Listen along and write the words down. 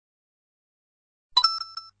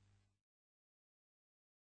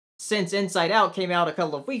Since Inside Out came out a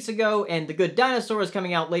couple of weeks ago and The Good Dinosaur is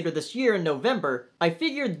coming out later this year in November, I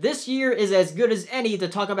figured this year is as good as any to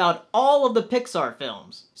talk about all of the Pixar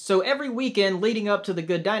films. So every weekend leading up to The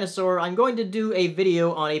Good Dinosaur, I'm going to do a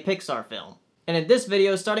video on a Pixar film. And in this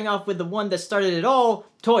video, starting off with the one that started it all,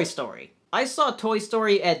 Toy Story. I saw Toy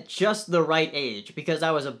Story at just the right age because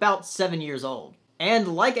I was about 7 years old. And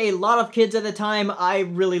like a lot of kids at the time, I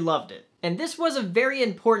really loved it. And this was a very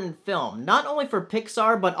important film, not only for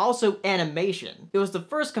Pixar, but also animation. It was the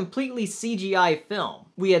first completely CGI film.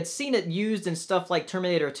 We had seen it used in stuff like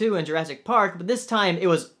Terminator 2 and Jurassic Park, but this time it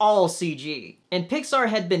was all CG. And Pixar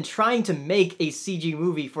had been trying to make a CG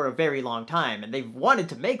movie for a very long time, and they've wanted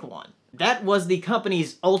to make one. That was the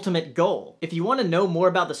company's ultimate goal. If you want to know more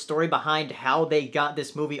about the story behind how they got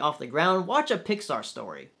this movie off the ground, watch A Pixar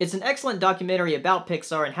Story. It's an excellent documentary about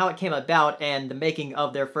Pixar and how it came about and the making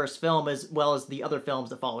of their first film as well as the other films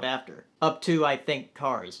that followed after. Up to, I think,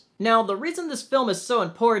 Cars. Now, the reason this film is so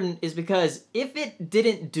important is because if it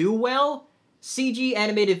didn't do well, CG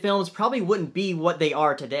animated films probably wouldn't be what they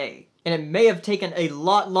are today. And it may have taken a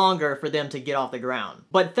lot longer for them to get off the ground.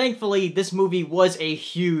 But thankfully, this movie was a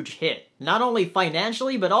huge hit. Not only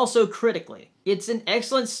financially, but also critically. It's an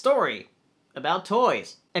excellent story about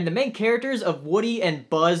toys. And the main characters of Woody and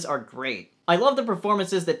Buzz are great. I love the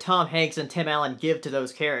performances that Tom Hanks and Tim Allen give to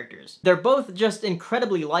those characters. They're both just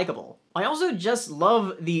incredibly likable. I also just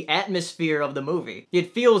love the atmosphere of the movie.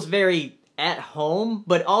 It feels very at home,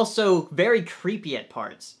 but also very creepy at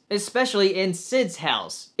parts. Especially in Sid's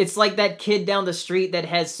house. It's like that kid down the street that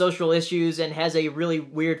has social issues and has a really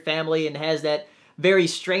weird family and has that very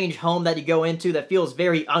strange home that you go into that feels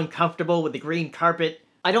very uncomfortable with the green carpet.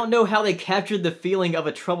 I don't know how they captured the feeling of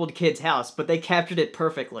a troubled kid's house, but they captured it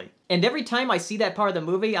perfectly. And every time I see that part of the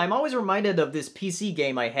movie, I'm always reminded of this PC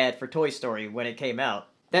game I had for Toy Story when it came out.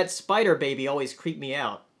 That spider baby always creeped me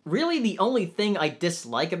out. Really, the only thing I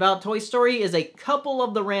dislike about Toy Story is a couple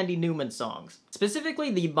of the Randy Newman songs. Specifically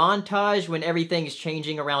the montage when everything's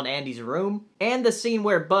changing around Andy's room, and the scene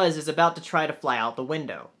where Buzz is about to try to fly out the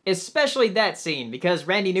window. Especially that scene, because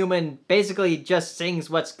Randy Newman basically just sings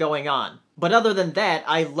what's going on. But other than that,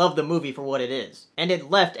 I love the movie for what it is. And it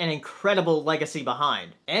left an incredible legacy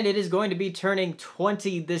behind. And it is going to be turning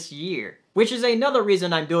 20 this year. Which is another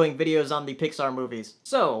reason I'm doing videos on the Pixar movies.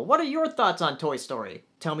 So, what are your thoughts on Toy Story?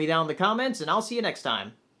 Tell me down in the comments, and I'll see you next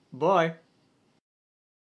time. Bye.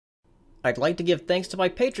 I'd like to give thanks to my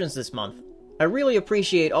patrons this month. I really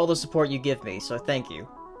appreciate all the support you give me, so thank you.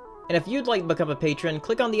 And if you'd like to become a patron,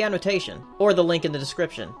 click on the annotation, or the link in the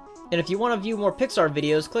description. And if you want to view more Pixar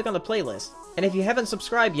videos, click on the playlist. And if you haven't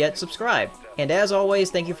subscribed yet, subscribe. And as always,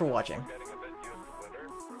 thank you for watching.